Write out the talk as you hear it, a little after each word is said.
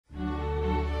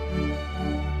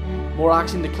More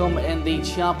action to come in the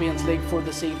Champions League for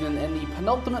this evening in the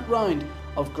penultimate round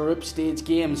of group stage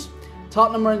games.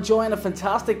 Tottenham are enjoying a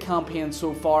fantastic campaign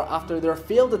so far after their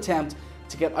failed attempt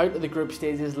to get out of the group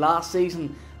stages last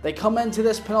season. They come into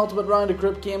this penultimate round of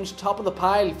group games top of the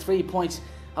pile, 3 points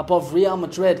above Real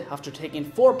Madrid after taking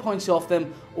 4 points off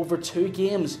them over 2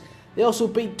 games. They also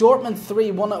beat Dortmund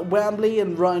 3-1 at Wembley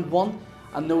in round 1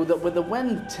 and know that with a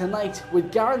win tonight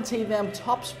would guarantee them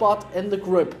top spot in the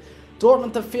group.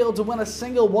 Dortmund have failed to win a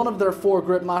single one of their 4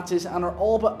 group matches and are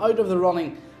all but out of the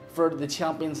running for the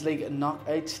Champions League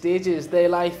knockout stages. They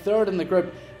lie third in the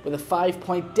group with a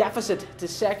 5-point deficit to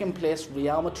second place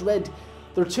Real Madrid.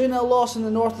 Their 2-0 loss in the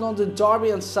North London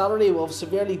derby on Saturday will have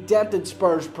severely dented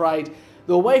Spurs' pride.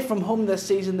 Though away from home this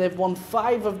season they've won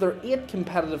 5 of their 8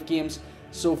 competitive games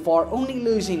so far, only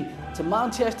losing to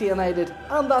Manchester United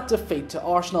and that defeat to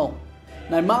Arsenal.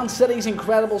 Now, Man City's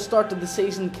incredible start to the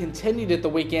season continued at the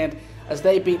weekend as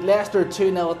they beat Leicester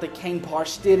 2-0 at the King Power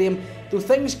Stadium, though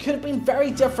things could have been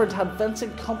very different had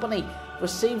Vincent Kompany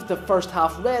received the first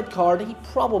half red card he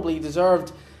probably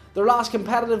deserved. Their last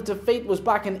competitive defeat was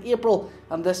back in April,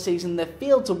 and this season they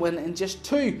failed to win in just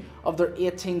 2 of their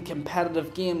 18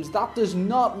 competitive games. That does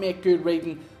not make good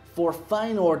reading for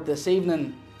Feyenoord this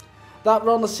evening. That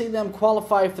run has seen them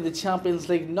qualify for the Champions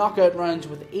League knockout rounds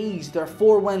with ease. Their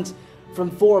 4 wins from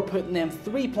 4 putting them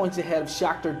 3 points ahead of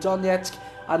Shakhtar Donetsk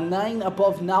and 9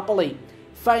 above Napoli.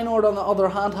 Feyenoord on the other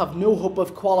hand have no hope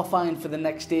of qualifying for the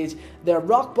next stage. They're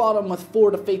rock bottom with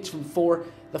 4 defeats from 4,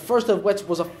 the first of which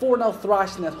was a 4-0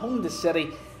 thrashing at home to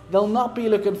City. They'll not be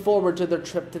looking forward to their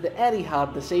trip to the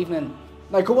Etihad this evening.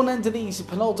 Now, going into these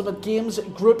penultimate games,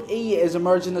 Group E is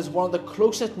emerging as one of the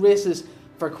closest races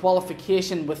for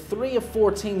qualification, with 3 of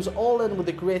 4 teams all in with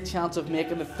a great chance of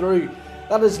making it through.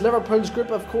 That is Liverpool's group,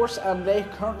 of course, and they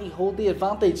currently hold the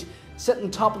advantage,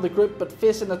 sitting top of the group but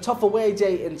facing a tough away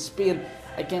day in Spain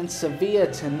against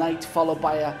Sevilla tonight, followed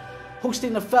by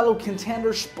hosting a fellow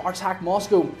contender Spartak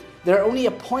Moscow. They're only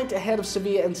a point ahead of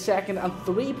Sevilla in second and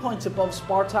 3 points above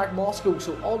Spartak Moscow,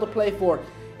 so all to play for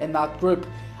in that group.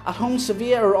 At home,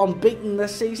 Sevilla are unbeaten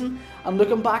this season, and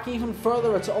looking back even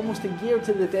further, it's almost a year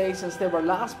to the day since they were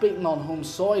last beaten on home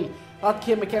soil. That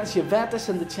came against Juventus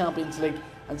in the Champions League,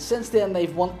 and since then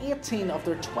they've won 18 of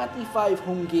their 25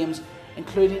 home games,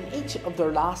 including each of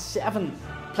their last 7.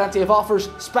 Plenty of offers,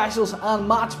 specials and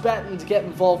match betting to get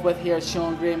involved with here at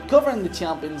Sean Graham, covering the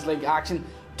Champions League action.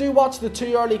 Do watch the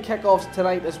 2 early kickoffs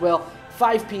tonight as well,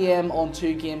 5 PM on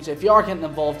 2 games if you are getting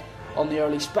involved on the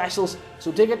early specials.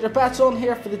 So do get your bets on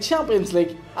here for the Champions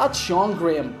League at Sean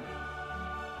Graham.